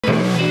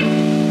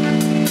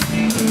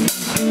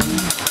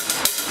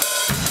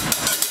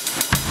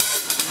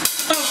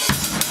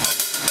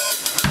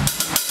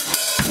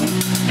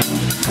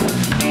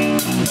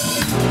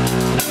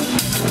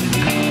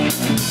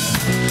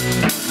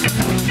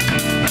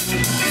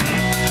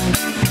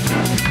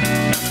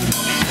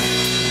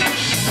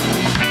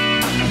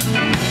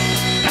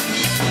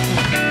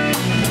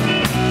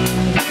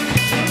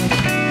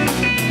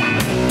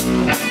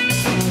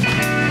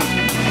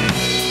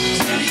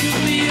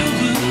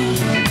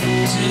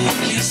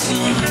took your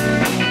son.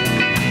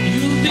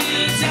 You'll be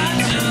a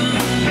doctor.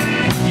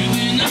 You'll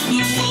be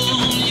number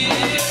one,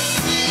 yeah.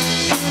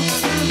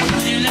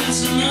 Pay lots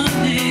of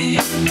money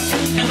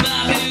and buy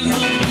big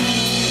homes.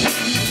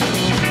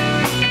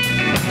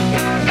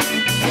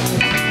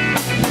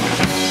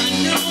 I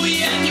know you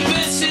had the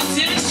best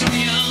intention,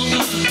 young,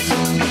 but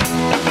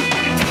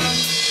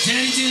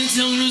Daddy didn't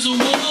tell me there's a war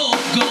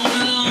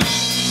going on.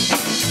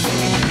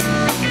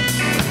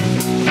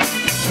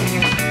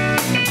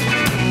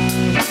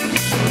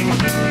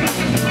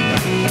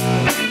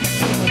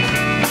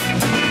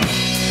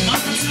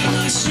 Mama tied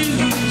my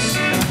shoes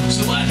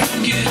so I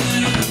don't get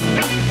hurt.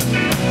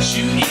 She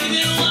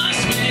even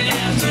washed me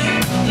after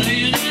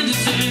laying in the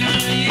dirt,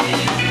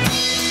 yeah.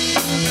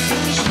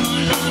 She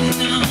went on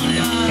and on,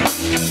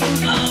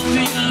 yeah. I'll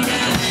be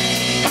alright.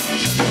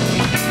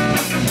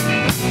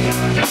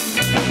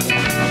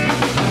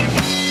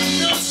 I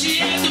know she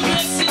had the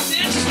best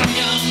intentions for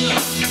young.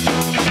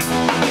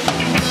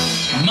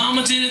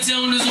 Mama didn't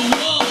tell me there's a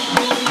war